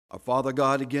Our Father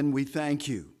God, again, we thank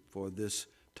you for this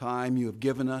time you have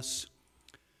given us,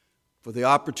 for the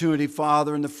opportunity,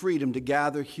 Father, and the freedom to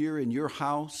gather here in your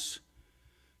house,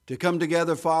 to come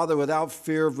together, Father, without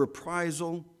fear of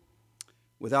reprisal,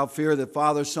 without fear that,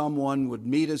 Father, someone would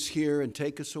meet us here and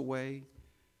take us away.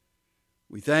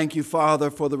 We thank you,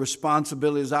 Father, for the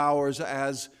responsibilities ours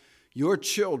as your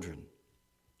children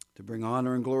to bring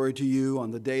honor and glory to you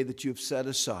on the day that you have set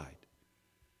aside,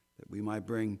 that we might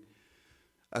bring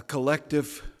a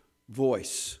collective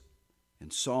voice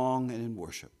in song and in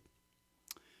worship.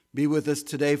 Be with us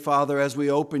today, Father, as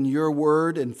we open your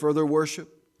word in further worship,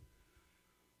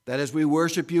 that as we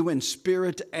worship you in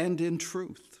spirit and in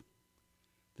truth,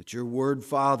 that your word,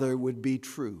 Father, would be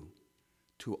true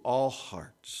to all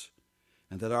hearts,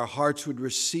 and that our hearts would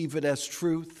receive it as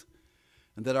truth,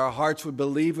 and that our hearts would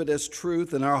believe it as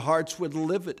truth, and our hearts would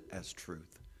live it as truth.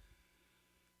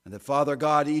 And that, Father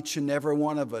God, each and every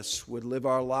one of us would live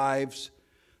our lives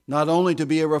not only to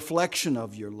be a reflection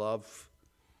of your love,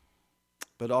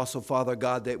 but also, Father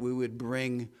God, that we would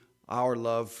bring our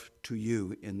love to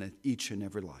you in each and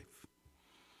every life.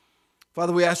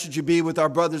 Father, we ask that you be with our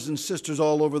brothers and sisters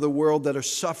all over the world that are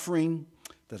suffering,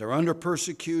 that are under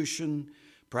persecution,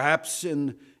 perhaps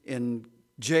in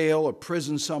jail or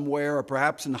prison somewhere, or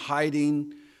perhaps in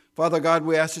hiding. Father God,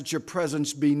 we ask that your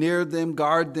presence be near them,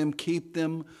 guard them, keep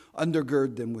them,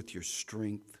 undergird them with your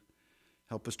strength.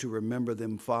 Help us to remember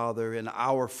them, Father, in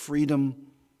our freedom,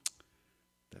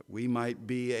 that we might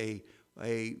be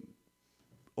a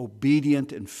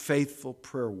obedient and faithful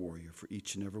prayer warrior for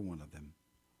each and every one of them.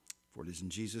 For it is in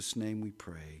Jesus' name we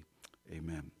pray.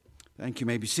 Amen. Thank you. You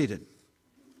may be seated.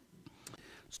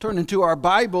 Let's turn into our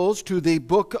Bibles to the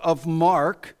book of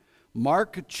Mark,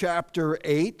 Mark chapter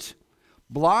 8.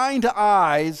 Blind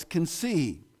eyes can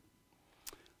see.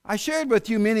 I shared with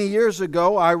you many years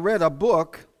ago, I read a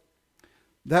book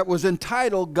that was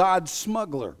entitled God's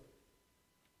Smuggler.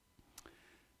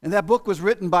 And that book was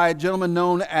written by a gentleman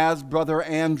known as Brother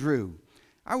Andrew.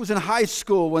 I was in high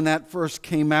school when that first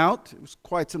came out. It was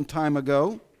quite some time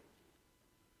ago.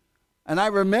 And I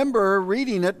remember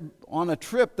reading it on a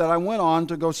trip that I went on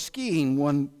to go skiing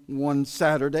one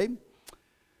Saturday.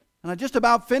 And I just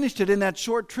about finished it in that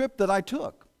short trip that I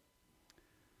took.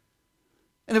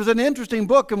 And it was an interesting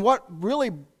book. And what really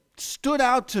stood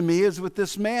out to me is with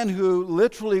this man who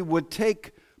literally would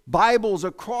take Bibles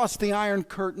across the Iron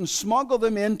Curtain, smuggle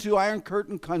them into Iron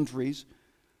Curtain countries.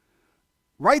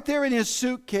 Right there in his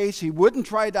suitcase, he wouldn't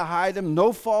try to hide them,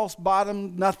 no false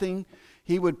bottom, nothing.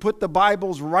 He would put the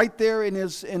Bibles right there in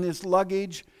his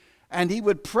luggage. And he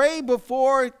would pray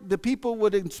before the people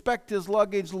would inspect his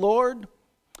luggage, Lord,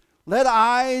 let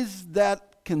eyes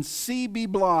that can see be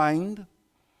blind,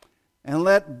 and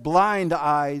let blind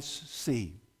eyes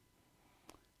see.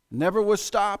 Never was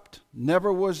stopped,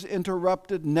 never was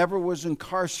interrupted, never was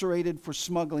incarcerated for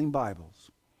smuggling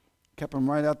Bibles. Kept them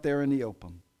right out there in the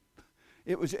open.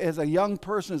 It was, as a young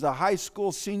person, as a high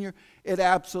school senior, it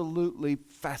absolutely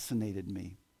fascinated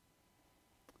me.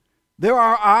 There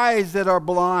are eyes that are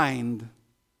blind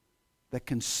that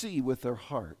can see with their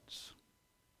hearts.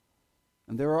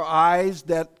 And there are eyes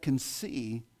that can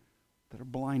see that are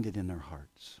blinded in their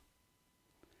hearts.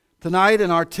 Tonight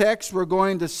in our text, we're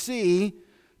going to see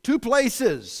two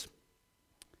places.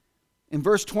 In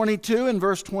verse 22 and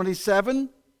verse 27,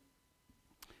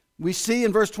 we see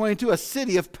in verse 22 a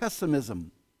city of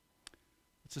pessimism.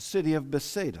 It's a city of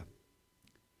Bethsaida.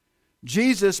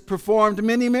 Jesus performed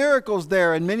many miracles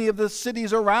there in many of the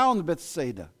cities around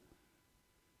Bethsaida.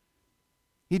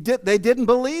 They didn't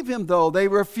believe him, though. They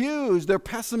refused. Their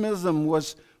pessimism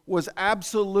was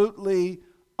absolutely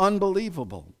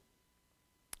unbelievable.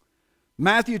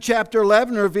 Matthew chapter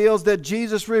 11 reveals that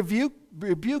Jesus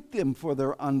rebuked them for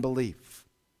their unbelief.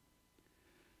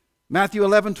 Matthew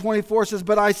 11:24 says,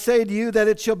 "But I say to you that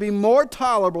it shall be more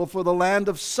tolerable for the land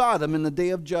of Sodom in the day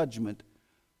of judgment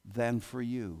than for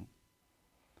you."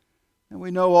 And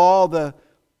we know all the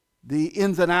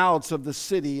ins and outs of the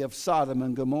city of Sodom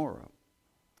and Gomorrah.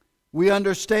 We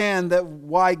understand that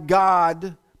why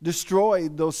God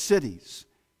destroyed those cities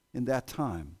in that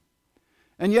time.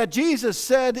 And yet Jesus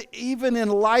said, even in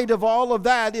light of all of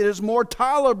that, it is more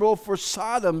tolerable for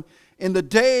Sodom in the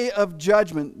day of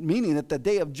judgment, meaning that the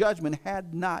day of judgment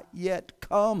had not yet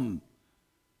come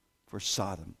for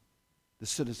Sodom, the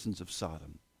citizens of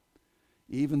Sodom.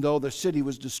 Even though the city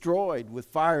was destroyed with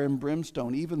fire and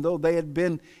brimstone, even though they had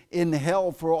been in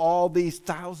hell for all these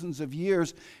thousands of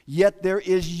years, yet there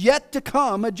is yet to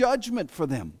come a judgment for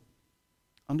them.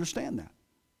 Understand that.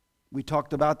 We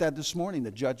talked about that this morning,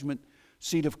 the judgment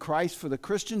seat of Christ for the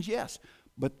Christians, yes,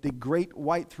 but the great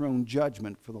white throne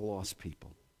judgment for the lost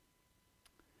people.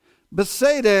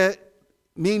 Bethsaida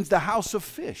means the house of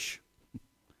fish.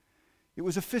 It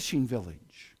was a fishing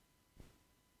village.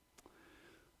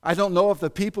 I don't know if the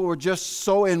people were just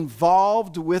so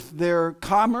involved with their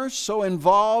commerce, so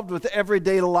involved with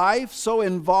everyday life, so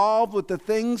involved with the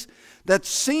things that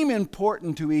seem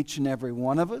important to each and every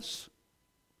one of us.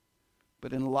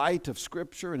 But in light of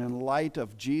Scripture and in light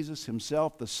of Jesus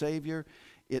himself, the Savior,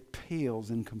 it pales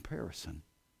in comparison.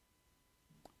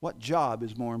 What job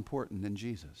is more important than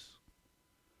Jesus?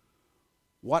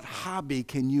 What hobby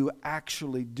can you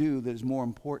actually do that is more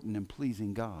important than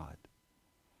pleasing God?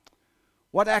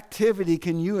 What activity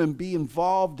can you be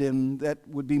involved in that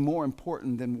would be more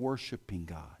important than worshiping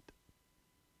God?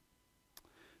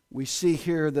 We see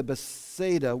here that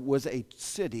Bethsaida was a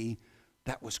city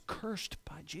that was cursed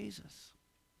by Jesus.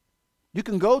 You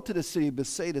can go to the city of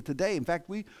Bethsaida today. In fact,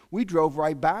 we drove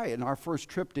right by it in our first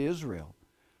trip to Israel.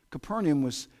 Capernaum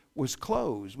was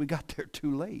closed. We got there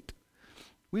too late.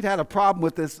 We'd had a problem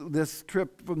with this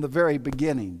trip from the very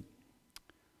beginning.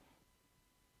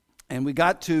 And we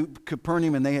got to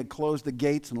Capernaum and they had closed the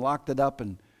gates and locked it up.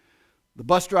 And the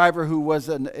bus driver, who was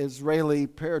an Israeli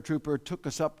paratrooper, took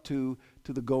us up to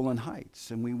the Golan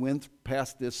Heights. And we went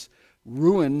past this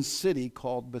ruined city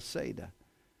called Bethsaida.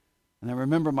 And I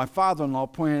remember my father-in-law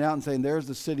pointing out and saying, there's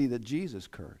the city that Jesus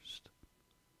cursed.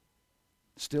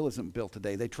 Still isn't built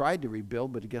today. They tried to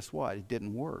rebuild, but guess what? It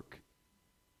didn't work.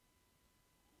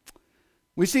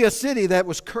 We see a city that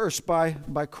was cursed by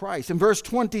Christ. In verse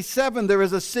 27, there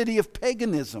is a city of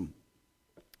paganism,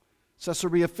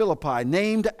 Caesarea Philippi,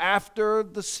 named after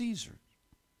the Caesars.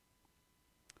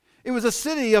 It was a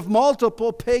city of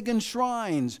multiple pagan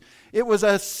shrines. It was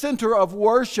a center of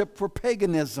worship for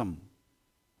paganism.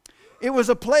 It was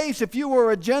a place, if you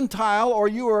were a Gentile or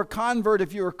you were a convert,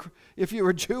 if you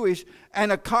were Jewish,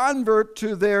 and a convert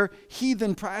to their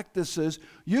heathen practices,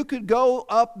 you could go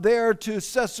up there to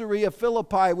Caesarea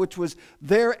Philippi, which was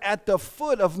there at the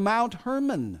foot of Mount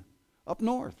Hermon, up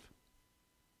north.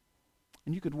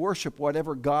 And you could worship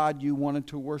whatever God you wanted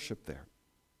to worship there.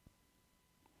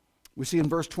 We see in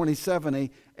verse 27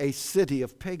 a city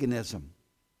of paganism.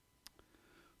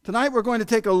 Tonight we're going to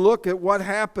take a look at what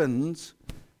happens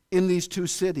in these two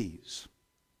cities.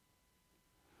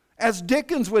 As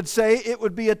Dickens would say, it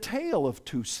would be a tale of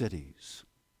two cities.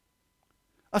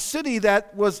 A city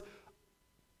that was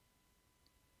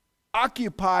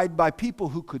occupied by people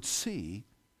who could see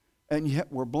and yet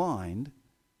were blind,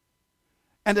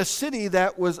 and a city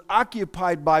that was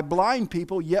occupied by blind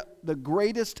people, yet the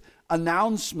greatest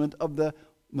announcement of the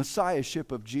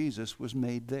Messiahship of Jesus was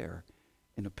made there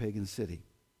in a pagan city.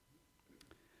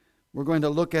 We're going to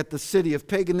look at the city of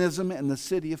paganism and the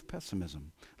city of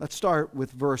pessimism. Let's start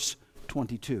with verse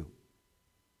 22.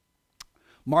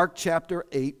 Mark chapter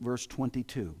 8, verse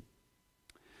 22.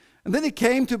 And then he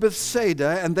came to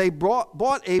Bethsaida, and they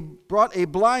brought a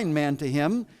blind man to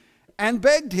him and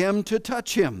begged him to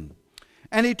touch him.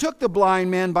 And he took the blind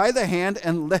man by the hand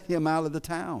and led him out of the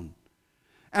town.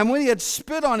 And when he had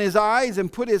spit on his eyes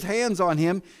and put his hands on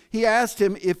him, he asked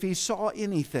him if he saw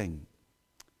anything.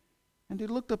 And he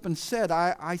looked up and said,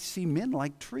 I see men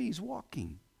like trees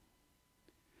walking.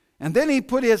 And then he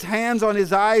put his hands on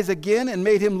his eyes again and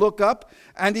made him look up,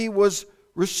 and he was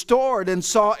restored and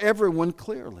saw everyone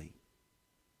clearly.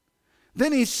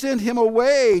 Then he sent him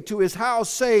away to his house,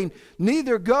 saying,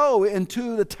 neither go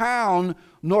into the town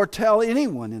nor tell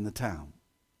anyone in the town.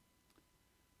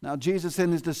 Now Jesus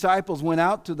and his disciples went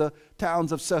out to the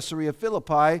towns of Caesarea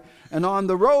Philippi, and on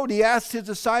the road he asked his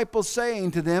disciples,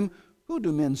 saying to them, who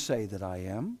do men say that I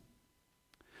am?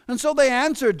 And so they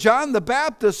answered, John the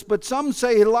Baptist, but some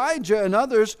say Elijah, and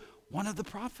others, one of the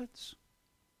prophets.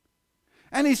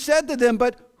 And he said to them,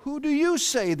 but who do you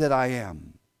say that I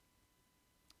am?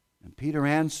 And Peter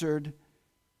answered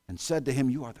and said to him,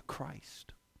 you are the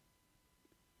Christ.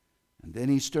 And then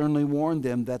he sternly warned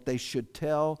them that they should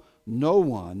tell no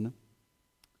one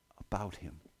about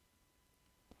him.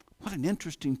 What an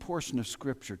interesting portion of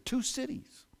Scripture. Two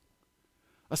cities.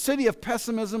 A city of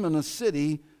pessimism and a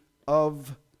city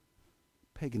of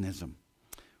paganism.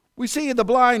 We see the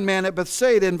blind man at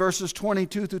Bethsaida in verses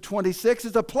 22 through 26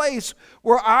 is a place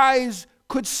where eyes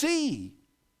could see.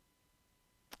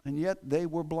 And yet they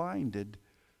were blinded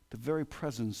to the very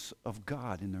presence of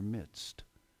God in their midst.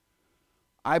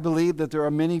 I believe that there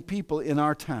are many people in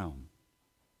our town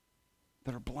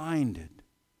that are blinded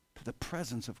to the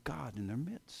presence of God in their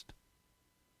midst.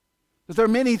 That there are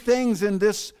many things in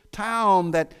this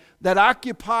town that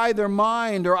occupy their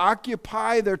mind or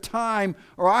occupy their time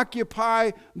or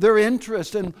occupy their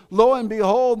interest. And lo and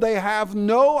behold, they have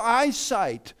no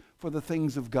eyesight for the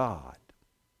things of God.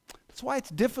 That's why it's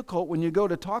difficult when you go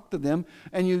to talk to them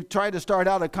and you try to start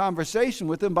out a conversation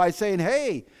with them by saying,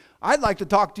 hey, I'd like to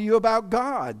talk to you about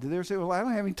God. They'll say, well, I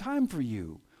don't have any time for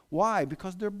you. Why?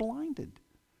 Because they're blinded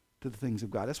to the things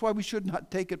of God. That's why we should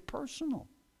not take it personal.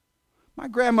 My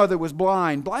grandmother was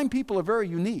blind. Blind people are very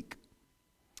unique.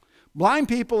 Blind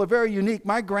people are very unique.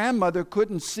 My grandmother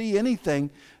couldn't see anything.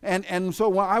 And so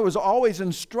when I was always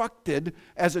instructed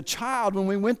as a child when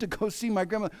we went to go see my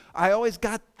grandmother, I always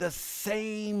got the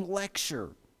same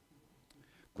lecture.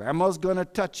 Grandma's going to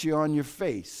touch you on your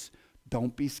face.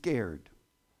 Don't be scared.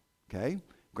 Okay?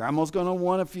 Grandma's going to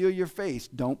want to feel your face.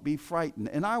 Don't be frightened.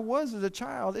 And I was as a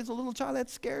child. As a little child, that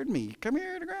scared me. Come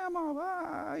here to Grandma.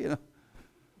 Ah, you know.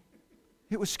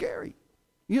 It was scary.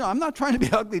 You know, I'm not trying to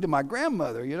be ugly to my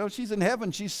grandmother. You know, she's in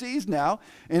heaven. She sees now.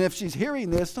 And if she's hearing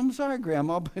this, I'm sorry,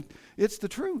 Grandma, but it's the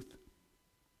truth.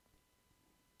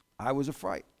 I was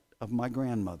afraid of my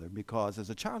grandmother because as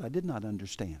a child, I did not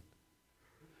understand.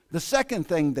 The second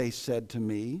thing they said to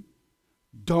me,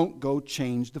 don't go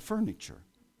change the furniture.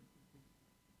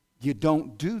 You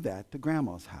don't do that to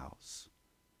Grandma's house.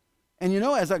 And you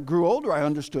know, as I grew older, I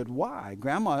understood why.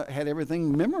 Grandma had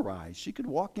everything memorized. She could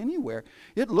walk anywhere.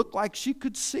 It looked like she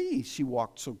could see. She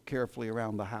walked so carefully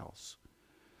around the house.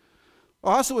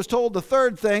 I also was told the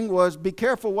third thing was be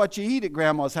careful what you eat at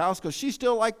Grandma's house because she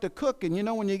still liked to cook. And you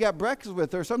know, when you got breakfast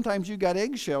with her, sometimes you got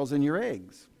eggshells in your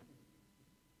eggs.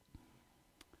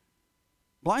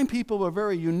 Blind people were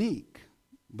very unique,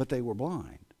 but they were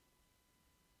blind.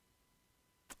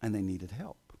 And they needed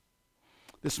help.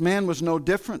 This man was no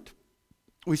different.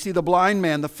 We see the blind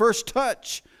man. The first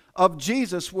touch of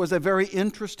Jesus was a very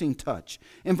interesting touch.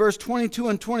 In verse 22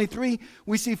 and 23,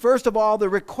 we see first of all the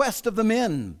request of the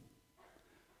men.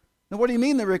 Now what do you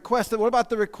mean the request? What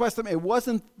about the request of the men? It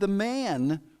wasn't the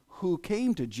man who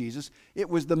came to Jesus. It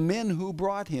was the men who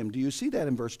brought him. Do you see that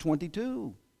in verse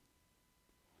 22?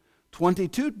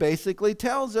 22 basically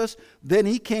tells us, then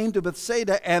he came to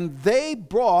Bethsaida and they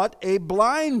brought a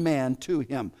blind man to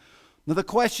him. Now the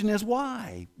question is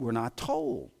why? We're not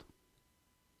told.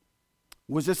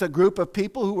 Was this a group of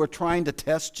people who were trying to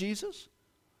test Jesus?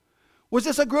 Was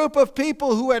this a group of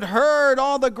people who had heard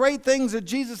all the great things that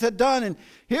Jesus had done? And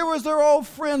here was their old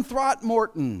friend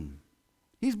Throckmorton.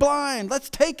 He's blind.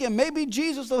 Let's take him. Maybe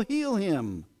Jesus will heal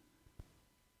him.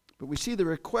 But we see the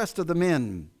request of the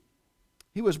men.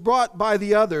 He was brought by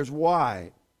the others.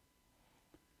 Why?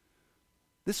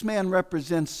 This man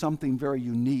represents something very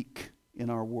unique in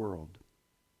our world.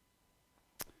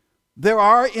 There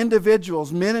are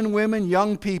individuals, men and women,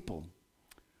 young people,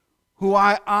 who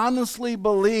I honestly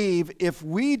believe if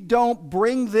we don't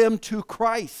bring them to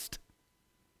Christ,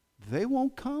 they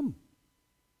won't come.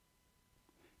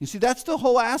 You see, that's the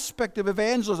whole aspect of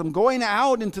evangelism, going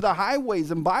out into the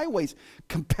highways and byways,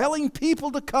 compelling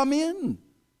people to come in.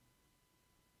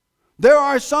 There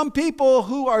are some people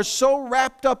who are so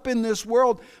wrapped up in this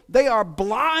world, they are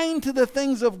blind to the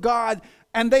things of God,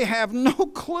 and they have no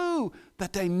clue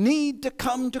that they need to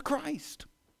come to Christ.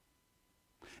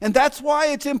 And that's why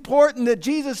it's important that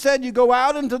Jesus said you go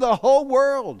out into the whole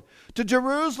world, to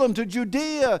Jerusalem, to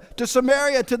Judea, to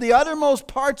Samaria, to the uttermost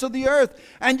parts of the earth,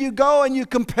 and you go and you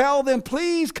compel them,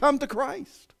 please come to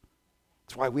Christ.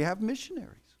 That's why we have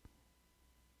missionaries.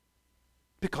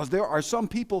 Because there are some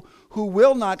people who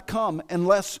will not come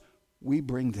unless we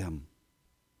bring them.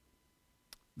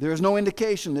 There is no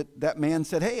indication that that man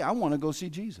said, hey, I want to go see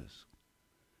Jesus.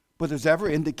 But there's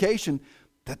every indication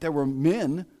that there were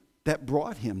men that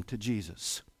brought him to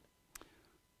Jesus.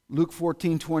 Luke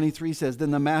 14:23 says,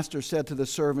 then the master said to the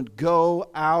servant,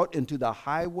 go out into the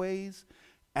highways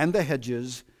and the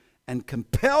hedges and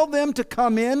compel them to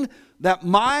come in that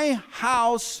my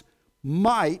house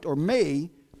might or may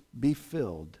be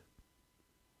filled.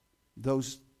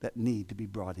 Those that need to be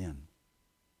brought in.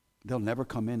 They'll never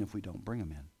come in if we don't bring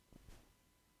them in.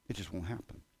 It just won't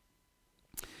happen.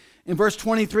 In verse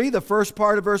 23, the first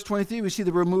part of verse 23, we see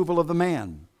the removal of the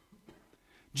man.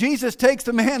 Jesus takes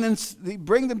the man and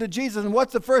brings them to Jesus, and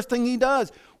what's the first thing he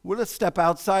does? Well, let's step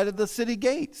outside of the city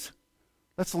gates.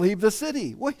 Let's leave the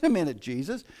city. Wait a minute,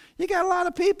 Jesus. You got a lot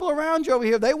of people around you over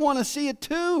here. They want to see it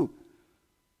too.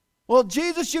 Well,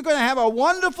 Jesus, you're going to have a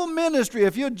wonderful ministry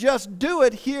if you just do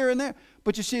it here and there.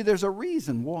 But you see, there's a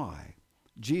reason why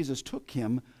Jesus took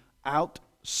him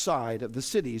outside of the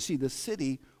city. You see, the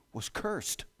city was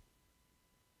cursed.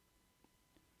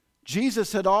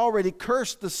 Jesus had already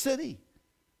cursed the city.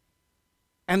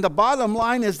 And the bottom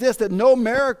line is this, that no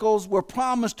miracles were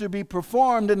promised to be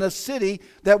performed in a city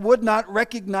that would not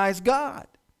recognize God.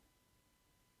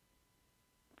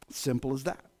 Simple as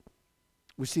that.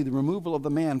 We see the removal of the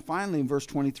man. Finally, in verse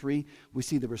 23, we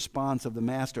see the response of the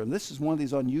master. And this is one of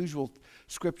these unusual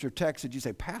scripture texts that you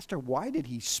say, Pastor, why did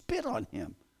he spit on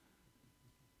him?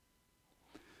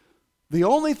 The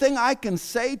only thing I can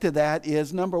say to that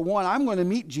is, number one, I'm going to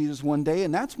meet Jesus one day,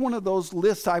 and that's one of those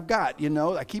lists I've got. You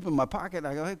know, I keep in my pocket.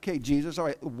 I go, okay, Jesus, all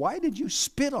right, why did you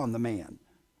spit on the man?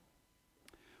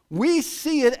 We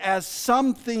see it as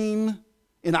something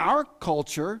in our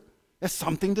culture, as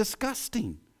something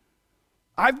disgusting.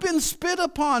 I've been spit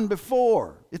upon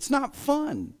before. It's not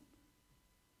fun.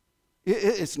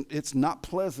 It's not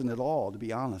pleasant at all, to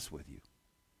be honest with you,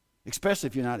 especially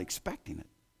if you're not expecting it.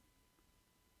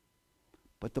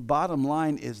 But the bottom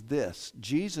line is this: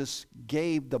 Jesus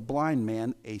gave the blind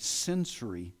man a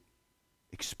sensory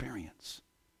experience,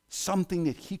 something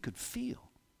that he could feel,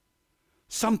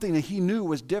 something that he knew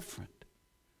was different,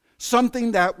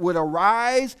 something that would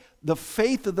arise the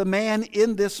faith of the man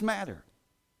in this matter.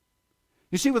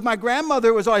 You see, with my grandmother,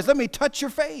 it was always, let me touch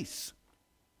your face.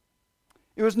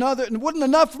 It wasn't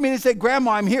enough for me to say,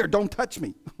 Grandma, I'm here, don't touch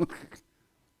me.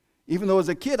 Even though as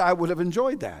a kid, I would have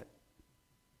enjoyed that.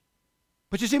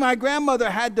 But you see, my grandmother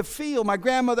had to feel. My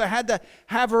grandmother had to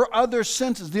have her other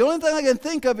senses. The only thing I can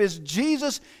think of is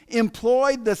Jesus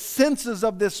employed the senses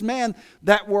of this man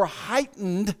that were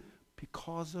heightened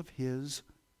because of his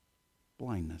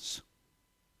blindness.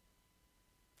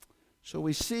 So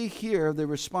we see here the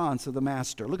response of the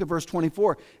master. Look at verse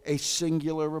 24, a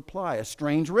singular reply, a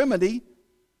strange remedy.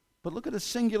 But look at a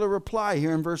singular reply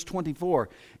here in verse 24.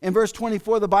 In verse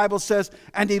 24, the Bible says,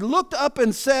 and he looked up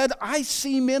and said, I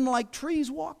see men like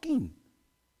trees walking.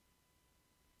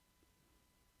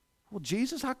 Well,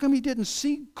 Jesus, how come he didn't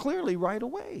see clearly right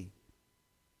away?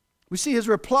 We see his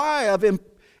reply of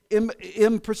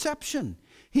imperception.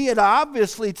 He had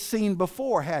obviously seen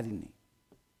before, hadn't he?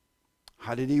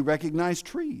 How did he recognize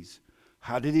trees?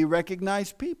 How did he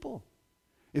recognize people?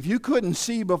 If you couldn't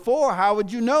see before, how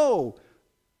would you know?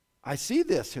 I see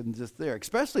this and this there,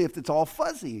 especially if it's all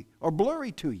fuzzy or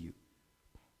blurry to you.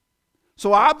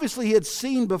 So obviously he had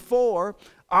seen before.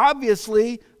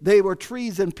 Obviously they were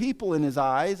trees and people in his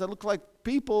eyes. They looked like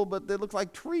people, but they looked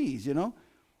like trees, you know.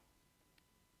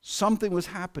 Something was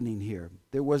happening here.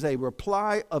 There was a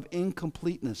reply of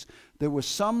incompleteness. There was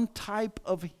some type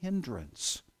of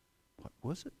hindrance. What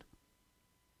was it?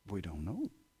 We don't know.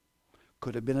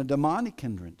 Could have been a demonic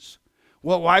hindrance.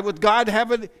 Well, why would God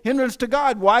have a hindrance to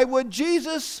God? Why would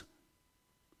Jesus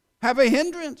have a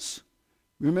hindrance?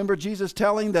 Remember Jesus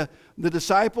telling the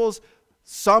disciples,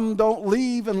 some don't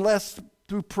leave unless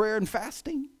through prayer and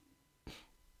fasting.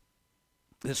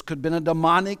 This could have been a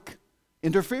demonic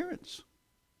interference.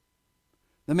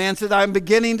 The man said, I'm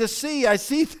beginning to see. I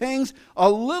see things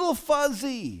a little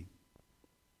fuzzy.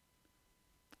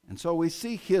 And so we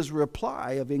see his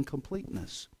reply of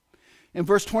incompleteness. In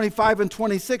verse 25 and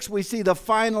 26, we see the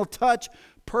final touch,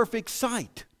 perfect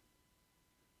sight.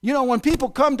 You know, when people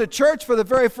come to church for the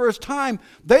very first time,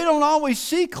 they don't always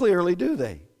see clearly, do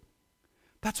they?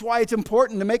 That's why it's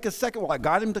important to make a second. Well, I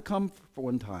got him to come for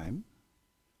one time.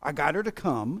 I got her to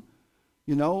come.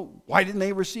 You know, why didn't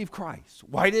they receive Christ?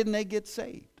 Why didn't they get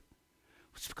saved?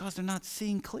 It's because they're not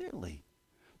seeing clearly.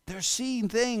 They're seeing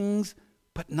things,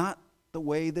 but not the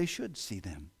way they should see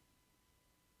them.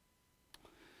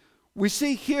 We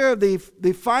see here the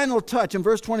final touch in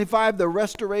verse 25, the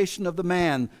restoration of the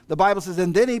man. The Bible says,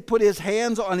 and then he put his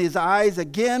hands on his eyes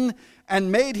again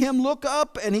and made him look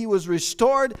up, and he was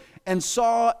restored and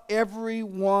saw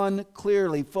everyone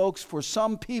clearly. Folks, for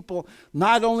some people,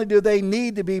 not only do they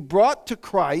need to be brought to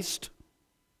Christ,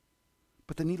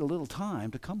 but they need a little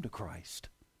time to come to Christ.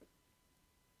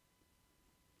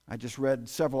 I just read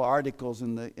several articles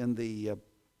in the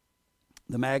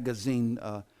magazine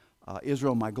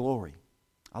Israel My Glory.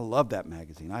 I love that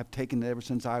magazine. I've taken it ever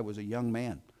since I was a young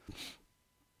man.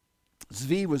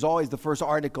 Zvi was always the first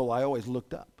article I always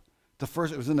looked up. It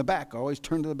was in the back. I always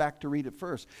turned to the back to read it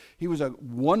first. He was a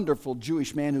wonderful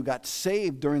Jewish man who got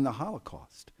saved during the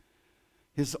Holocaust.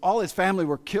 All his family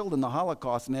were killed in the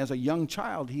Holocaust, and as a young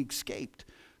child he escaped.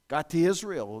 Got to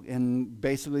Israel and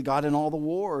basically got in all the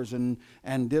wars and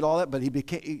did all that. But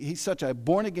he's such a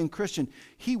born-again Christian.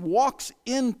 He walks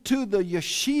into the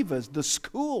yeshivas, the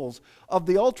schools of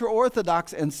the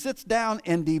ultra-Orthodox, and sits down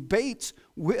and debates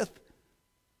with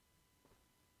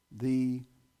the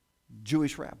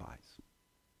Jewish rabbis.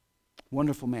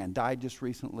 Wonderful man. Died just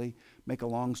recently. Make a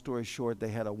long story short, they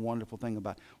had a wonderful thing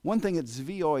about it. One thing that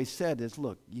Zvi always said is,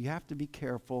 look, you have to be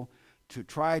careful to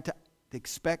try to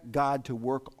expect God to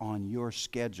work on your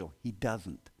schedule. He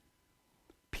doesn't.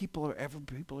 People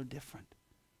are different.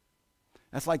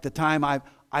 That's like the time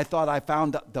I thought I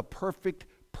found the perfect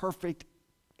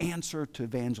answer to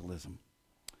evangelism.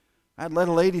 I had led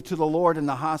a lady to the Lord in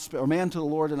the hospital, or a man to the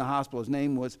Lord in the hospital. His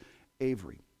name was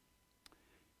Avery.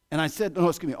 And I said,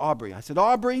 Aubrey. I said,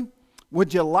 Aubrey,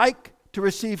 would you like to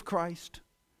receive Christ?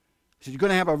 He said, you're going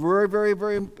to have a very, very,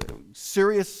 very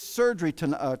serious surgery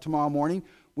tomorrow morning.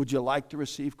 Would you like to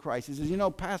receive Christ? He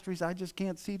says, Pastor, I just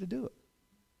can't see to do it.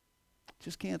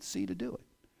 Just can't see to do it.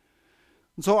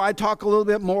 And so I talk a little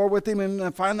bit more with him,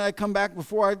 and finally I come back.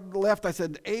 Before I left, I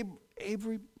said,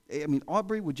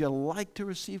 Aubrey, would you like to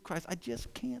receive Christ? I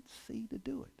just can't see to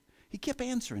do it. He kept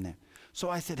answering that. So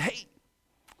I said, hey,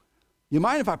 you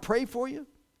mind if I pray for you?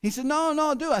 He said,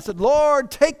 no, do. I said,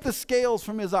 Lord, take the scales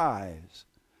from his eyes.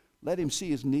 Let him see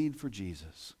his need for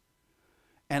Jesus.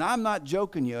 And I'm not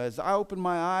joking you. As I opened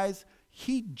my eyes,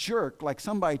 he jerked like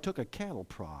somebody took a cattle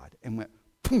prod and went,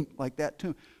 boom, like that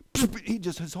too.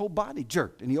 His whole body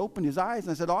jerked. And he opened his eyes,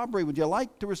 and I said, Aubrey, would you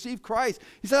like to receive Christ?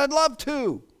 He said, I'd love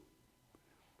to.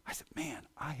 I said, man,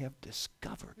 I have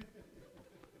discovered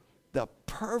the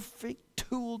perfect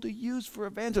tool to use for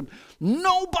evangelism.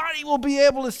 Nobody will be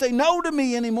able to say no to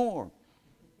me anymore.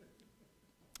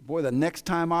 Boy, the next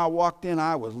time I walked in,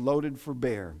 I was loaded for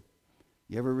bear.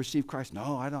 You ever received Christ?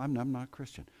 No, I'm not a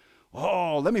Christian.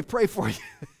 Oh, let me pray for you.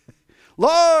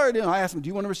 Lord, I asked him, do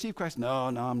you want to receive Christ? No,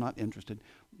 I'm not interested.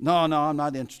 No, I'm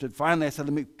not interested. Finally, I said,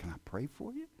 can I pray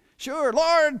for you? Sure,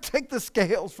 Lord, take the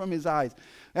scales from his eyes.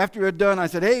 After we were done, I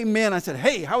said, amen. I said,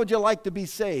 hey, how would you like to be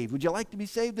saved? Would you like to be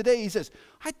saved today? He says,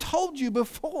 I told you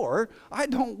before, I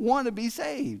don't want to be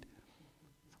saved.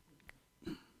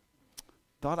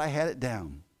 Thought I had it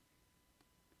down.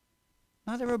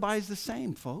 Not everybody's the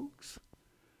same, folks.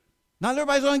 Not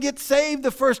everybody's going to get saved the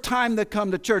first time they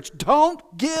come to church.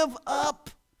 Don't give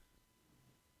up.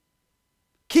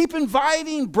 Keep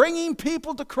inviting, bringing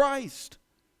people to Christ.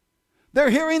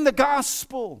 They're hearing the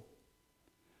gospel.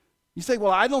 You say,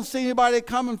 well, I don't see anybody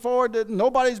coming forward.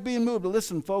 Nobody's being moved. But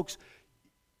listen, folks,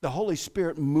 the Holy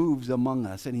Spirit moves among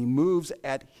us, and he moves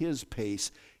at his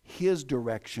pace, his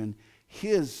direction,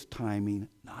 his timing,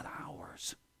 not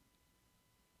ours.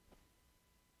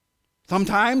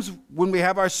 Sometimes when we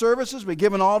have our services, we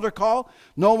give an altar call,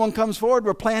 no one comes forward,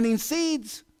 we're planting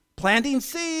seeds.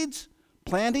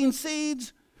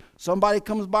 Somebody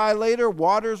comes by later,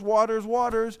 waters.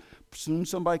 Soon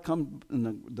somebody comes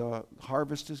and the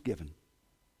harvest is given.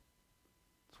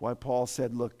 That's why Paul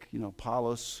said, look,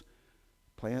 Apollos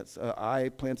plants, I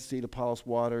plant the seed, Apollos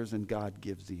waters, and God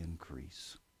gives the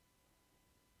increase.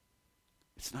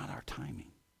 It's not our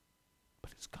timing,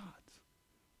 but it's God's.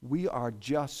 We are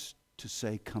just to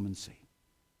say, come and see.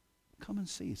 Come and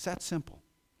see. It's that simple.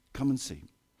 Come and see.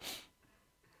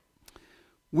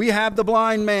 We have the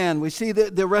blind man. We see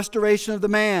the restoration of the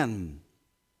man.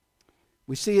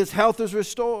 We see his health is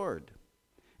restored.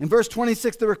 In verse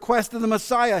 26, the request of the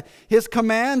Messiah, his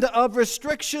command of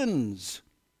restrictions.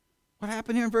 What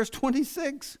happened here in verse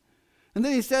 26? And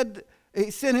then he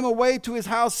sent him away to his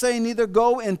house, saying, neither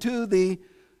go into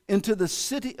the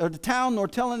city or the town, nor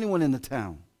tell anyone in the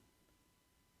town.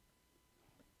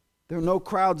 There are no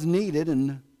crowds needed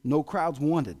and no crowds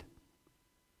wanted.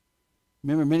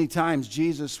 Remember many times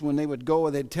Jesus, when they would go,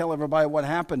 they'd tell everybody what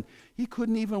happened. He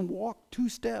couldn't even walk 2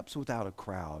 steps without a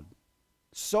crowd.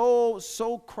 So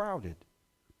crowded.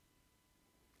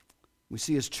 We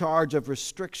see his charge of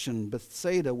restriction.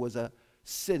 Bethsaida was a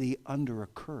city under a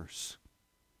curse.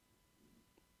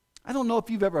 I don't know if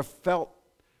you've ever felt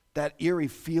that eerie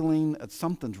feeling that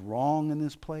something's wrong in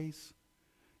this place.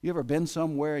 You ever been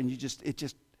somewhere and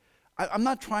I'm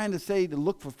not trying to say to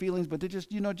look for feelings, but it just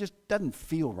doesn't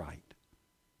feel right.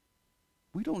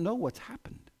 We don't know what's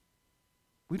happened.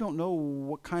 We don't know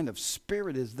what kind of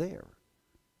spirit is there.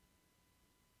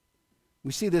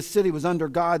 We see this city was under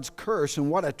God's curse, and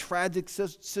what a tragic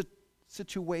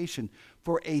situation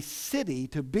for a city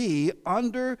to be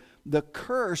under the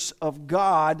curse of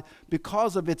God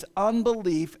because of its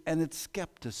unbelief and its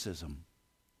skepticism.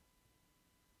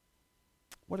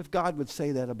 What if God would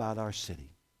say that about our city?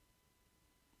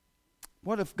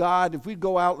 What if God, if we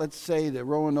go out, let's say, to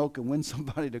Roanoke and win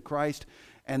somebody to Christ,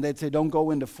 and they'd say, don't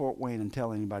go into Fort Wayne and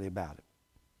tell anybody about it.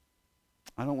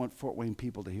 I don't want Fort Wayne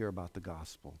people to hear about the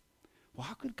gospel. Well,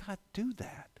 how could God do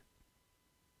that?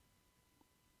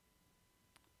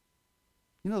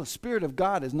 The Spirit of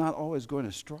God is not always going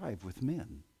to strive with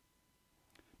men.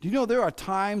 Do you know there are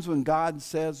times when God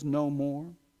says no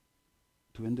more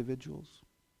to individuals?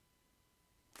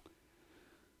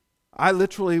 I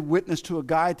literally witnessed to a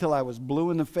guy till I was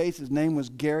blue in the face. His name was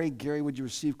Gary. Gary, would you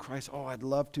receive Christ? Oh, I'd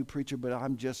love to, preacher, but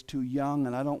I'm just too young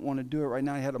and I don't want to do it right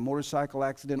now. He had a motorcycle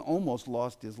accident, almost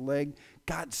lost his leg.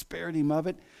 God spared him of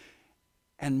it.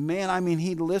 And man,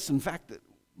 he listened. In fact,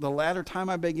 the latter time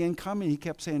I began coming, he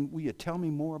kept saying, will you tell me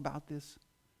more about this?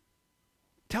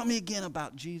 Tell me again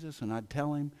about Jesus. And I'd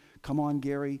tell him, come on,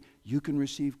 Gary, you can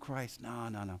receive Christ.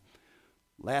 No.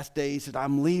 Last day, he said,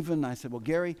 I'm leaving. I said, well,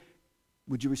 Gary,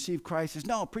 would you receive Christ? He says,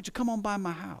 no, preacher, come on by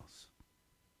my house.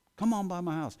 Come on by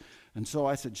my house. And so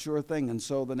I said, sure thing. And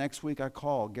so the next week I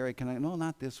called. Gary, can I? No,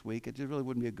 not this week. It just really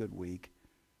wouldn't be a good week.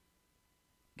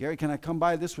 Gary, can I come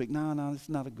by this week? No, it's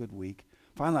not a good week.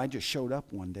 Finally, I just showed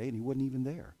up one day and he wasn't even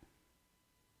there.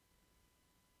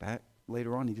 Back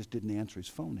later on, he just didn't answer his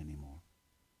phone anymore.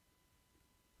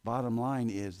 Bottom line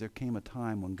is, there came a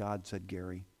time when God said,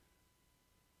 Gary,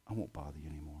 I won't bother you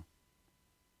anymore.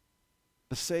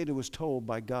 Bethsaida was told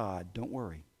by God, don't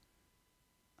worry,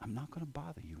 I'm not going to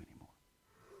bother you anymore.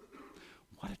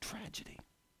 What a tragedy.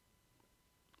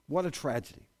 What a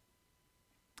tragedy.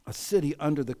 A city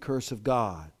under the curse of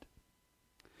God.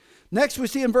 Next we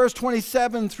see in verse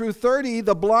 27 through 30,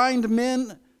 the blind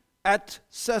men at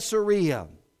Caesarea.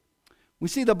 We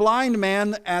see the blind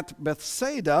man at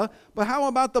Bethsaida, but how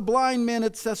about the blind men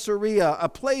at Caesarea, a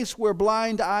place where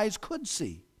blind eyes could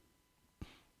see?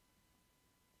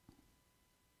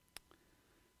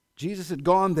 Jesus had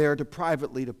gone there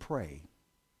privately to pray.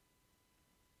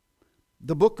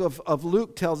 The book of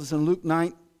Luke tells us in Luke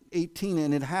 9:18,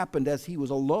 and it happened as he was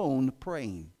alone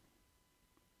praying.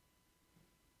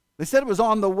 They said it was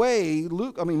on the way.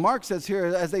 Mark says here,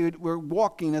 as they were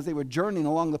walking, as they were journeying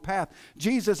along the path,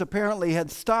 Jesus apparently had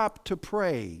stopped to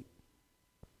pray.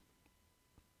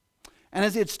 And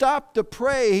as he had stopped to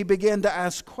pray, he began to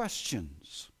ask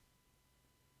questions.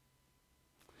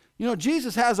 You know,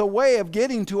 Jesus has a way of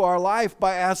getting to our life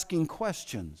by asking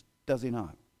questions, does he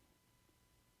not?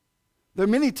 There are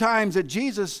many times that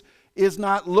Jesus is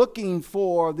not looking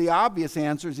for the obvious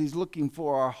answers, he's looking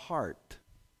for our heart.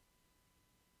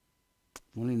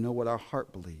 Wanting to know what our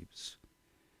heart believes.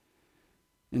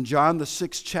 In John, the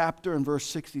 6th chapter, in verse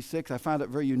 66, I found it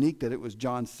very unique that it was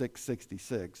John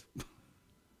 6:66.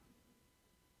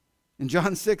 In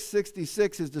John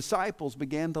 6:66, his disciples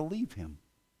began to leave him.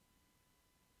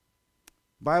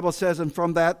 The Bible says, and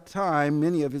from that time,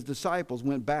 many of his disciples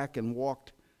went back and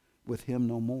walked with him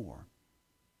no more.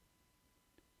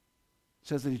 It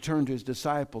says that he turned to his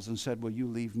disciples and said, will you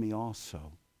leave me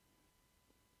also?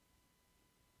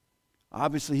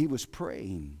 Obviously, he was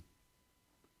praying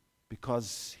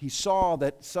because he saw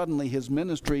that suddenly his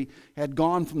ministry had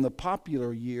gone from the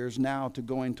popular years now to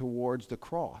going towards the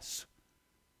cross.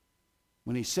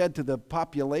 When he said to the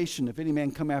population, if any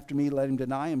man come after me, let him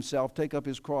deny himself, take up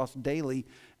his cross daily,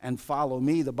 and follow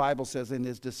me, the Bible says, and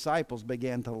his disciples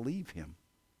began to leave him.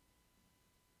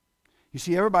 You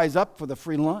see, everybody's up for the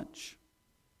free lunch.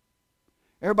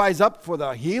 Everybody's up for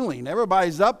the healing.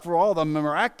 Everybody's up for all the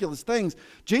miraculous things.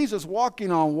 Jesus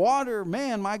walking on water,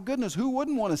 man, my goodness, who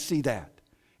wouldn't want to see that?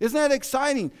 Isn't that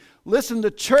exciting? Listen,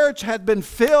 the church had been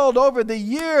filled over the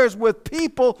years with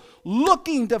people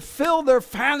looking to fill their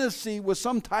fantasy with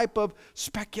some type of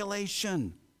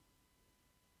speculation.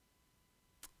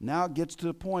 Now it gets to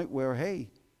the point where, hey,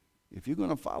 if you're going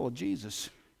to follow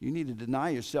Jesus, you need to deny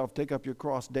yourself, take up your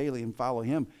cross daily and follow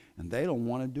him. And they don't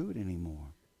want to do it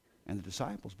anymore. And the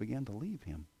disciples began to leave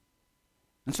him.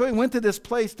 And so he went to this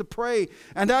place to pray.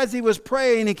 And as he was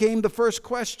praying, he came to the first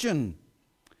question.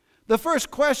 The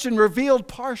first question revealed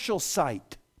partial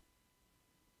sight.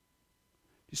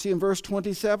 You see in verse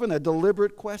 27, a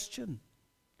deliberate question.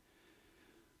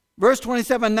 Verse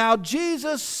 27, now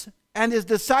Jesus and his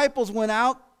disciples went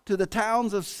out to the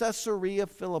towns of Caesarea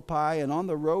Philippi, and on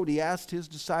the road he asked his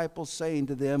disciples, saying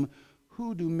to them,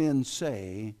 who do men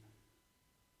say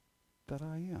that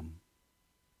I am?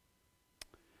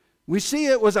 We see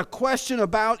it was a question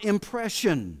about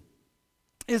impression.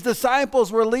 His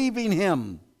disciples were leaving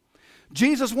him.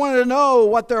 Jesus wanted to know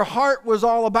what their heart was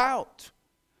all about.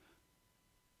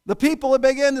 The people had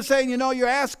begun to say, you know, you're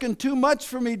asking too much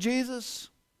for me, Jesus.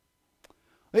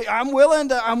 I'm willing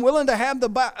to have the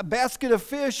basket of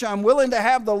fish. I'm willing to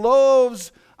have the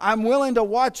loaves. I'm willing to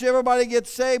watch everybody get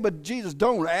saved. But Jesus,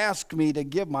 don't ask me to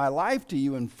give my life to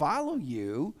you and follow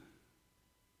you.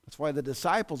 That's why the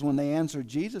disciples, when they answered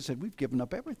Jesus, said, we've given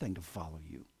up everything to follow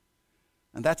you.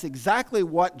 And that's exactly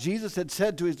what Jesus had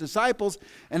said to his disciples,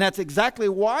 and that's exactly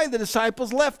why the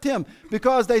disciples left him,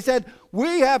 because they said,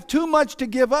 we have too much to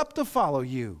give up to follow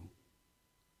you.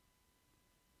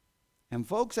 And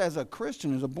folks, as a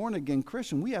Christian, as a born-again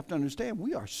Christian, we have to understand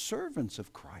we are servants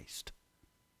of Christ.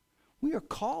 We are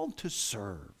called to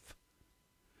serve.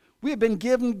 We have been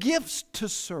given gifts to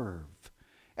serve.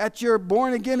 at your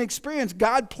born-again experience.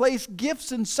 God placed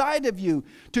gifts inside of you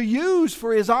to use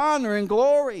for His honor and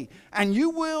glory. And you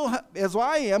will, as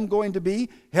I am going to be,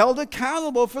 held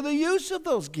accountable for the use of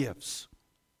those gifts.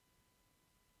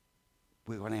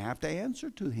 We're going to have to answer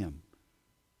to Him.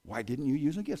 Why didn't you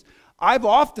use the gifts? I've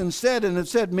often said, and have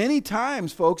said many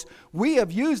times, folks, we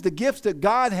have used the gifts that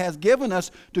God has given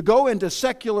us to go into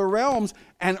secular realms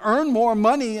and earn more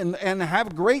money and have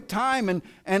a great time and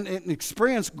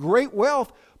experience great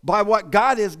wealth by what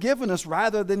God has given us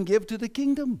rather than give to the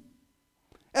kingdom.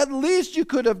 At least you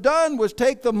could have done was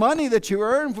take the money that you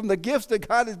earned from the gifts that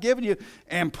God has given you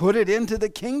and put it into the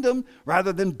kingdom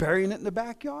rather than burying it in the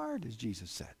backyard, as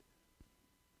Jesus said.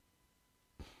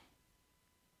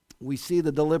 We see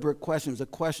the deliberate question. It's a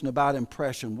question about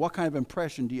impression. What kind of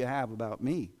impression do you have about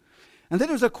me? And then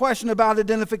there's a question about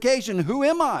identification. Who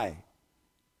am I?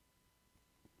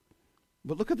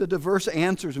 But look at the diverse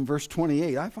answers in verse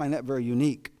 28. I find that very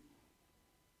unique.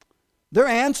 Their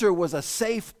answer was a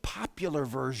safe, popular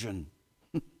version.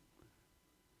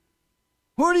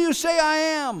 Who do you say I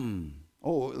am?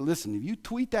 Oh, listen, if you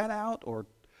tweet that out, or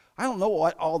I don't know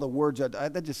what all the words are,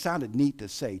 that just sounded neat to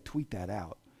say, tweet that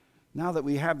out. Now that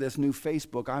we have this new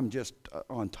Facebook, I'm just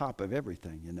on top of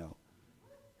everything, you know.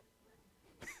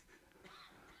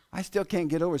 I still can't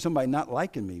get over somebody not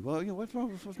liking me. Well, you know, what's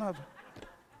wrong?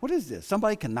 What is this?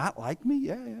 Somebody cannot like me?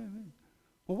 Yeah.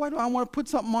 Well, why do I want to put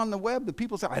something on the web that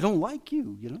people say, I don't like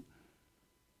you, you know?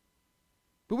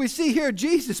 But we see here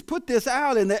Jesus put this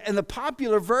out, and the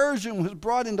popular version was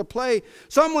brought into play.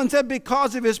 Someone said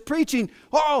because of his preaching,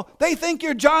 oh, they think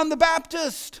you're John the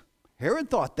Baptist. Herod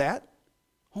thought that.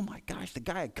 Oh my gosh, the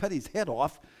guy had cut his head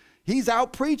off. He's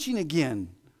out preaching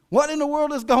again. What in the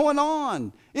world is going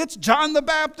on? It's John the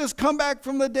Baptist come back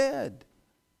from the dead.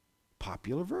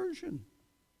 Popular version.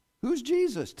 Who's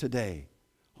Jesus today?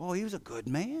 Oh, he was a good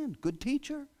man, good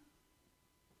teacher.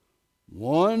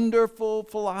 Wonderful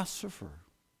philosopher.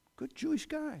 Good Jewish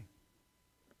guy.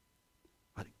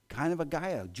 Kind of a guy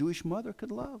a Jewish mother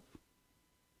could love.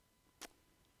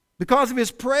 Because of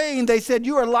his praying, they said,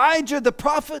 you're Elijah the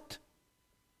prophet.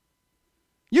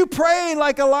 You pray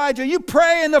like Elijah. You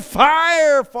pray and the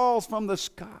fire falls from the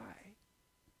sky.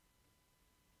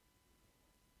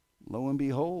 Lo and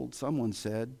behold, someone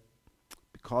said,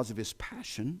 because of his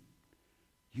passion,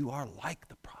 you are like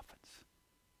the prophets.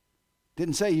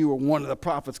 Didn't say you were one of the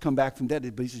prophets come back from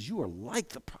dead, but he says you are like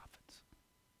the prophets.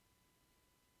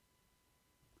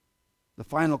 The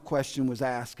final question was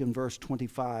asked in verse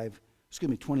 29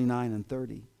 and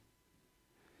 30.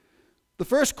 The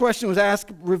first question was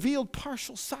asked, revealed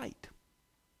partial sight.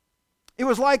 It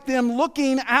was like them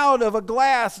looking out of a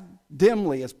glass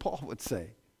dimly, as Paul would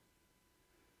say.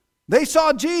 They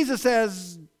saw Jesus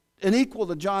as an equal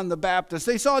to John the Baptist.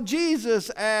 They saw Jesus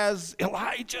as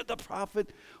Elijah the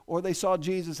prophet, or they saw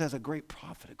Jesus as a great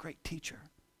prophet, a great teacher.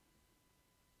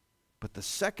 But the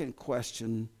second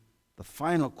question, the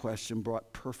final question,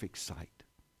 brought perfect sight.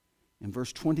 In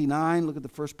verse 29, look at the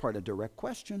first part, a direct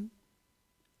question.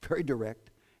 Very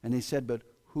direct. And he said, but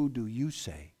who do you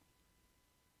say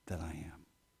that I am?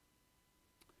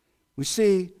 We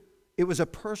see it was a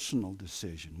personal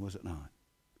decision, was it not?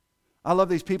 I love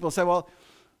these people who say, well,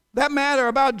 that matter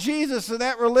about Jesus and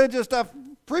that religious stuff,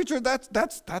 preacher, that's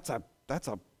a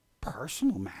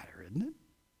personal matter, isn't it?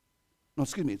 No,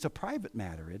 excuse me, it's a private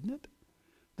matter, isn't it?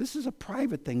 This is a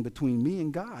private thing between me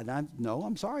and God.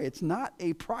 I'm sorry, it's not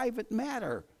a private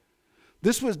matter.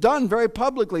 This was done very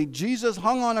publicly. Jesus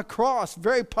hung on a cross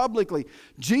very publicly.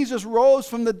 Jesus rose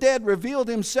from the dead, revealed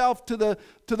himself to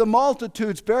the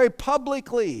multitudes very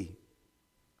publicly.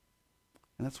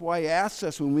 And that's why he asks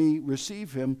us when we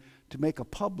receive him to make a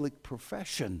public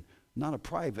profession, not a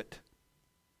private,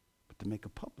 but to make a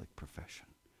public profession.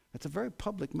 That's a very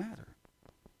public matter.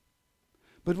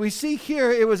 But we see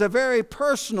here it was a very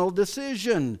personal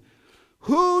decision.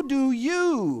 Who do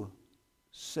you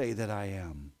say that I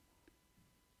am?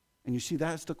 And you see,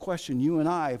 that's the question you and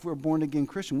I, if we're born again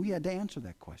Christian, we had to answer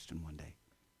that question one day.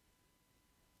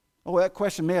 Oh, that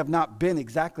question may have not been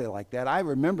exactly like that. I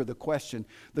remember the question.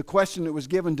 The question that was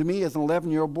given to me as an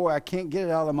 11-year-old boy, I can't get it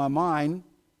out of my mind.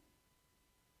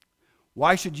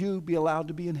 Why should you be allowed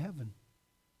to be in heaven?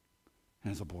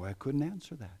 And as a boy, I couldn't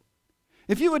answer that.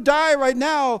 If you would die right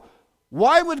now,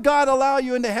 why would God allow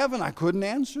you into heaven? I couldn't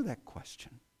answer that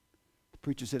question. The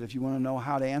preacher said, if you want to know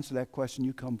how to answer that question,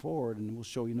 you come forward and we'll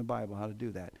show you in the Bible how to do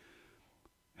that.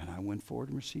 And I went forward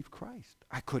and received Christ.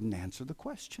 I couldn't answer the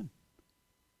question.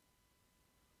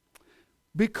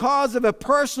 Because of a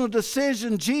personal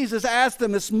decision, Jesus asked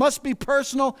them, this must be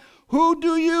personal, who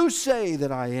do you say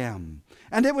that I am?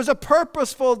 And it was a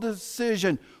purposeful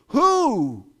decision.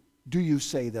 Who do you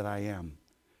say that I am?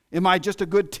 Am I just a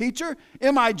good teacher?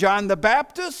 Am I John the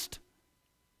Baptist?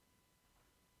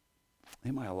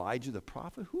 Am I Elijah the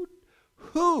prophet?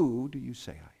 Who do you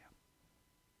say I am?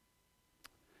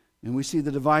 And we see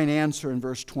the divine answer in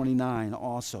verse 29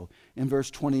 also. In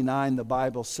verse 29, the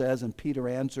Bible says, and Peter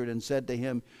answered and said to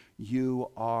him,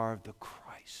 you are the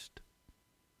Christ.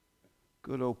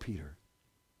 Good old Peter.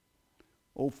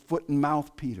 Old foot and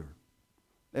mouth Peter.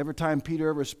 Every time Peter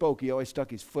ever spoke, he always stuck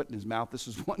his foot in his mouth. This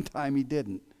was one time he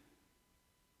didn't.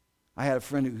 I had a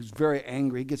friend who's very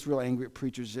angry. He gets real angry at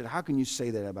preachers. He said, how can you say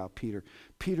that about Peter?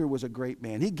 Peter was a great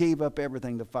man. He gave up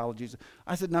everything to follow Jesus.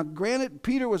 I said, now granted,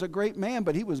 Peter was a great man,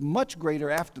 but he was much greater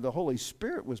after the Holy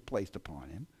Spirit was placed upon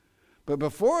him. But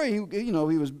before he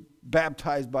was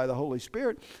baptized by the Holy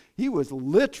Spirit, he was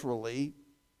literally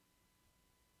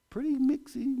pretty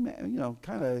mixy,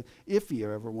 kind of iffy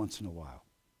every once in a while.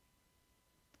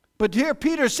 But here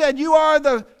Peter said, you are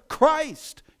the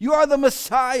Christ. You are the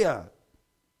Messiah.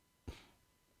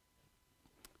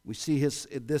 We see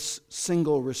this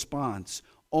single response.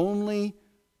 Only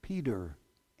Peter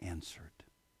answered.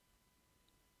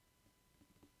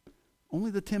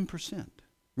 Only the 10%.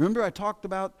 Remember I talked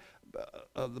about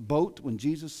the boat when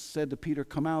Jesus said to Peter,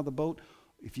 come out of the boat.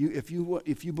 If you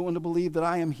want to believe that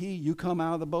I am he, you come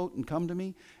out of the boat and come to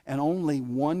me. And only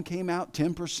one came out,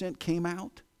 10% came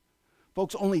out.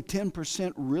 Folks, only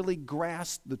 10% really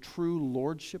grasped the true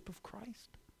lordship of Christ.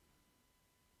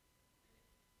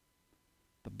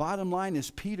 The bottom line is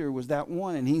Peter was that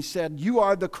one, and he said, you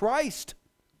are the Christ.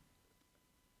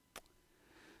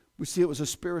 We see it was a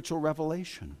spiritual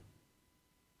revelation.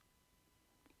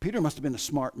 Peter must have been a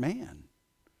smart man.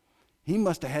 He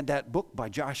must have had that book by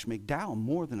Josh McDowell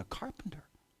more than a carpenter.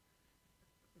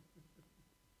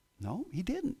 No, he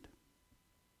didn't.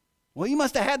 Well, he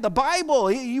must have had the Bible.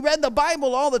 He read the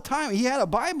Bible all the time. He had a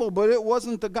Bible, but it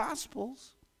wasn't the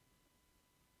Gospels.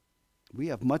 We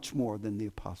have much more than the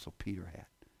Apostle Peter had.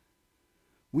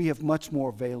 We have much more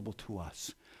available to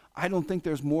us. I don't think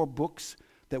there's more books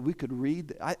that we could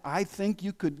read. I think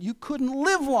you couldn't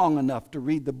live long enough to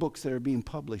read the books that are being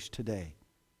published today.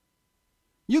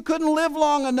 You couldn't live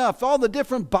long enough. All the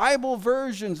different Bible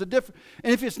versions, and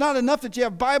if it's not enough that you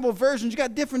have Bible versions, you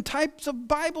got different types of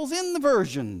Bibles in the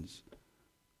versions.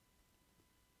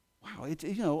 Wow,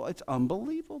 it's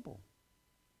unbelievable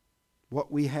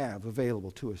what we have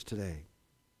available to us today.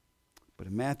 But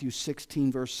in Matthew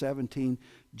 16, verse 17,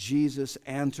 Jesus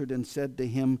answered and said to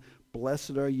him,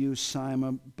 blessed are you,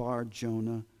 Simon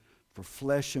Bar-Jonah, for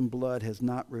flesh and blood has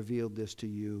not revealed this to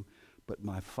you, but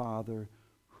my Father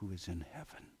who is in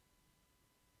heaven.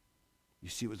 You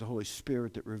see, it was the Holy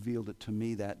Spirit that revealed it to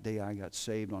me that day I got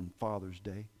saved on Father's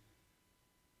Day.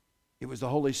 It was the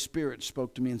Holy Spirit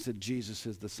spoke to me and said, Jesus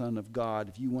is the Son of God.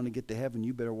 If you want to get to heaven,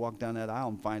 you better walk down that aisle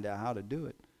and find out how to do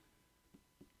it.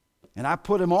 And I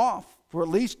put him off for at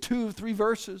least 2-3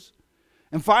 verses.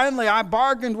 And finally, I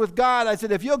bargained with God. I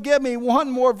said, if you'll give me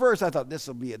one more verse, I thought this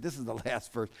will be it. This is the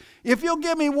last verse. If you'll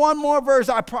give me one more verse,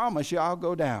 I promise you I'll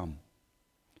go down.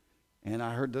 And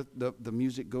I heard the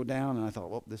music go down, and I thought,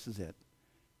 well, this is it.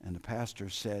 And the pastor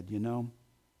said, I'm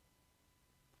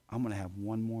going to have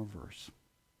one more verse.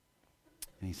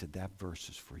 And he said, that verse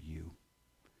is for you.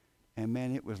 And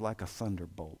man, it was like a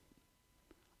thunderbolt.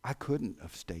 I couldn't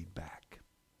have stayed back.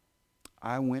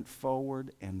 I went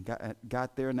forward and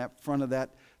got there in that front of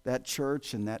that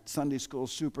church, and that Sunday school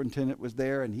superintendent was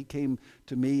there, and he came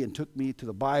to me and took me to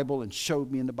the Bible and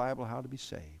showed me in the Bible how to be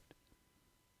saved.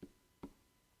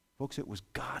 Folks, it was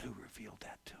God who revealed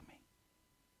that to me,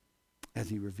 as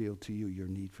he revealed to you your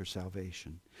need for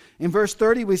salvation. In verse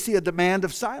 30, we see a demand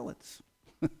of silence.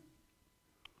 And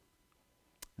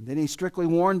then he strictly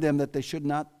warned them that they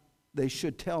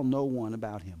should tell no one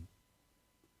about him.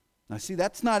 Now see,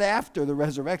 that's not after the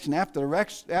resurrection. After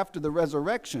the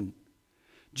resurrection,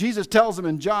 Jesus tells them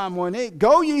in John 1:8,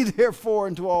 go ye therefore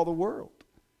into all the world,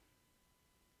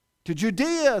 to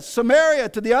Judea, Samaria,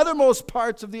 to the uttermost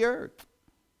parts of the earth.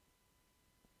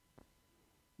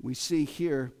 We see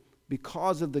here,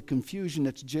 because of the confusion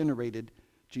that's generated,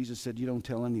 Jesus said, you don't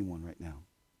tell anyone right now.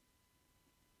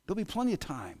 There'll be plenty of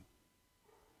time.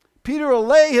 Peter will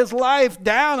lay his life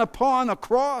down upon a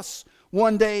cross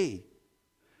one day.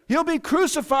 He'll be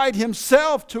crucified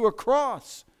himself to a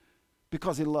cross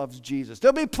because he loves Jesus.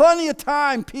 There'll be plenty of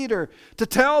time, Peter, to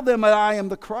tell them that I am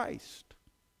the Christ.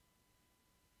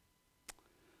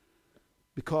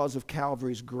 Because of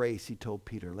Calvary's grace, he told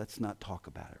Peter, let's not talk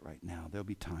about it right now. There'll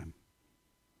be time.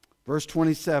 Verse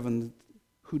 27,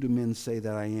 who do men say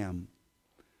that I am?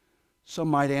 Some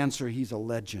might answer, he's a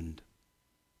legend.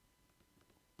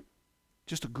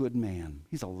 Just a good man.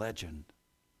 He's a legend.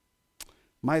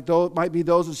 Might be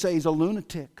those who say he's a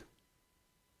lunatic.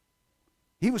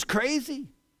 He was crazy.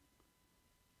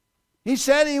 He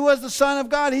said he was the Son of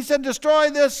God. He said, destroy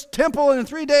this temple and in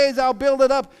 3 days I'll build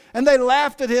it up. And they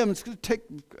laughed at him. It's going to take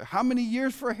how many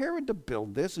years for Herod to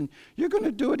build this? And you're going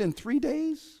to do it in 3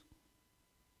 days?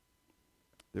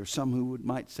 There's some who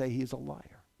might say he's a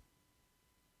liar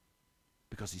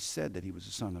because he said that he was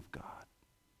the Son of God.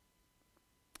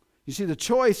 You see, the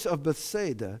choice of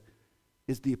Bethsaida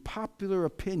is the popular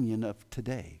opinion of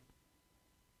today.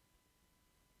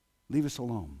 Leave us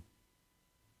alone.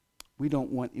 We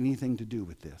don't want anything to do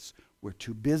with this. We're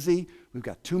too busy. We've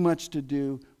got too much to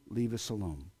do. Leave us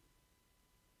alone.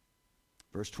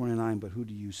 Verse 29, but who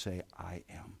do you say I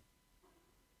am?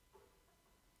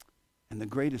 And the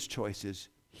greatest choice is,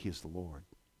 he is the Lord.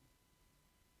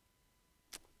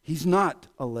 He's not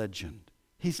a legend.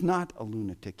 He's not a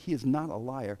lunatic. He is not a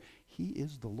liar. He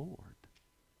is the Lord.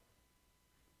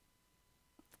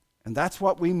 And that's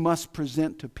what we must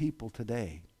present to people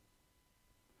today.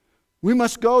 We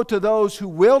must go to those who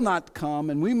will not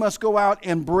come, and we must go out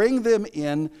and bring them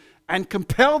in and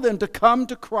compel them to come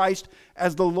to Christ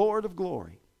as the Lord of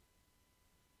glory.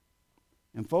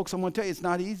 And folks, I'm going to tell you, it's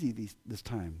not easy this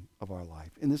time of our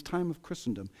life. In this time of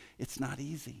Christendom, it's not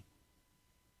easy.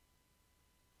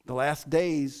 The last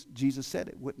days, Jesus said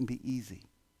it wouldn't be easy.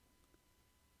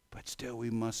 But still,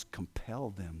 we must compel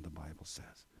them, the Bible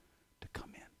says, to come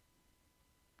in.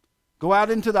 Go out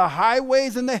into the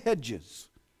highways and the hedges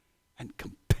and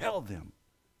compel them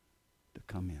to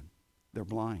come in. They're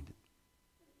blinded.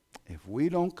 If we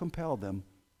don't compel them,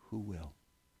 who will?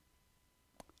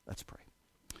 Let's pray.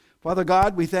 Father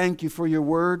God, we thank you for your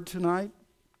word tonight.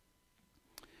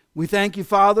 We thank you,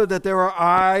 Father, that there are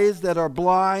eyes that are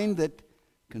blind that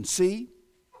can see,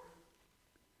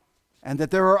 and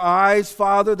that there are eyes,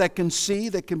 Father, that can see,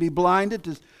 that can be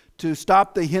blinded to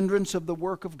stop the hindrance of the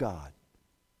work of God.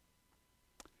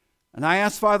 And I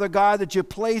ask, Father God, that you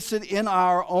place it in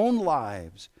our own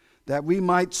lives, that we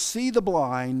might see the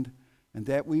blind and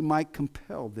that we might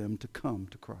compel them to come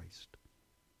to Christ.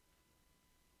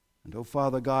 And, oh,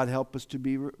 Father God, help us to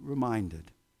be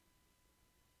reminded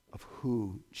of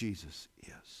who Jesus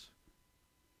is.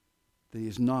 That he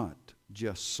is not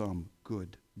just some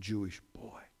good Jewish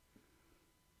boy,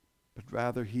 but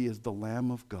rather he is the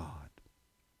Lamb of God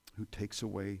who takes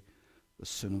away the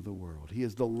sin of the world. He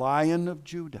is the Lion of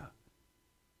Judah,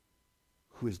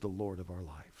 who is the Lord of our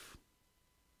life.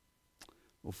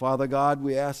 Well, Father God,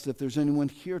 we ask if there's anyone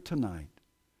here tonight,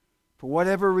 for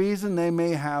whatever reason they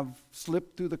may have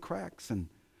slipped through the cracks and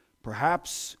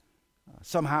perhaps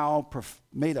somehow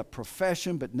made a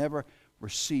profession but never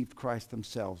received Christ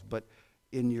themselves. But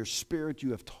in your spirit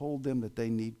you have told them that they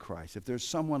need Christ. If there's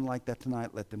someone like that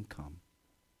tonight, let them come,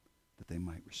 that they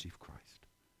might receive Christ.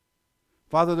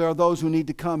 Father, there are those who need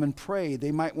to come and pray.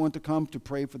 They might want to come to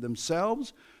pray for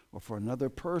themselves or for another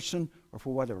person or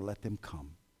for whatever. Let them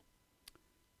come.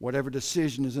 Whatever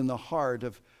decision is in the heart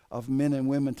of men and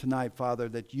women tonight, Father,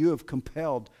 that you have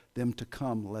compelled them to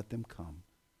come, let them come.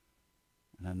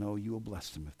 And I know you will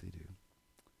bless them if they do.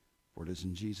 For it is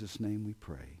in Jesus' name we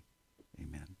pray.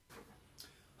 Amen.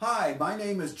 Hi, my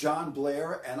name is John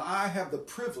Blair, and I have the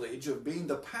privilege of being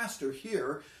the pastor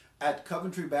here at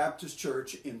Coventry Baptist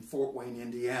Church in Fort Wayne,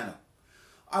 Indiana.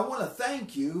 I want to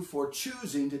thank you for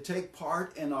choosing to take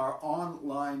part in our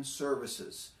online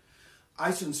services.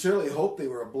 I sincerely hope they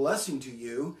were a blessing to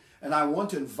you, and I want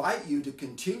to invite you to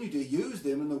continue to use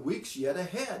them in the weeks yet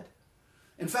ahead.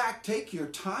 In fact, take your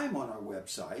time on our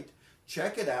website,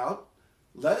 check it out,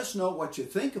 let us know what you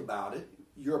think about it.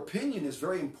 Your opinion is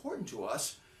very important to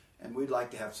us, and we'd like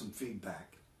to have some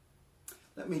feedback.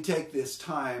 Let me take this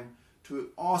time to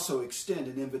also extend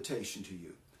an invitation to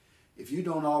you. If you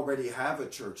don't already have a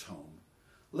church home,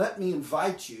 let me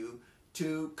invite you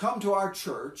to come to our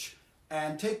church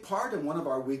and take part in one of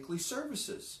our weekly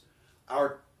services.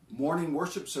 Our morning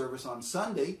worship service on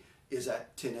Sunday is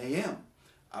at 10 a.m.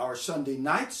 Our Sunday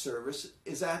night service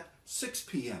is at 6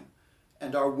 p.m.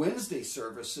 And our Wednesday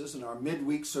services and our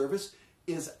midweek service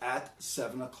is at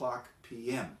 7 o'clock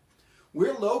p.m.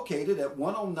 We're located at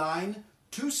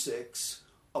 10926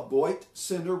 Aboit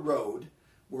Center Road.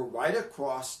 We're right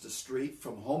across the street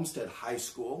from Homestead High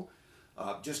School.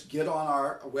 Just get on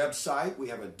our website. We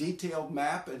have a detailed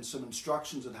map and some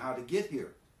instructions on how to get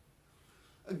here.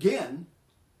 Again,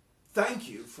 thank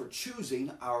you for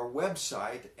choosing our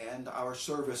website and our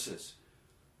services.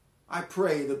 I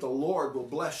pray that the Lord will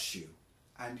bless you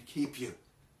and keep you.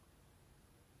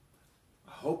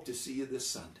 I hope to see you this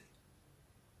Sunday.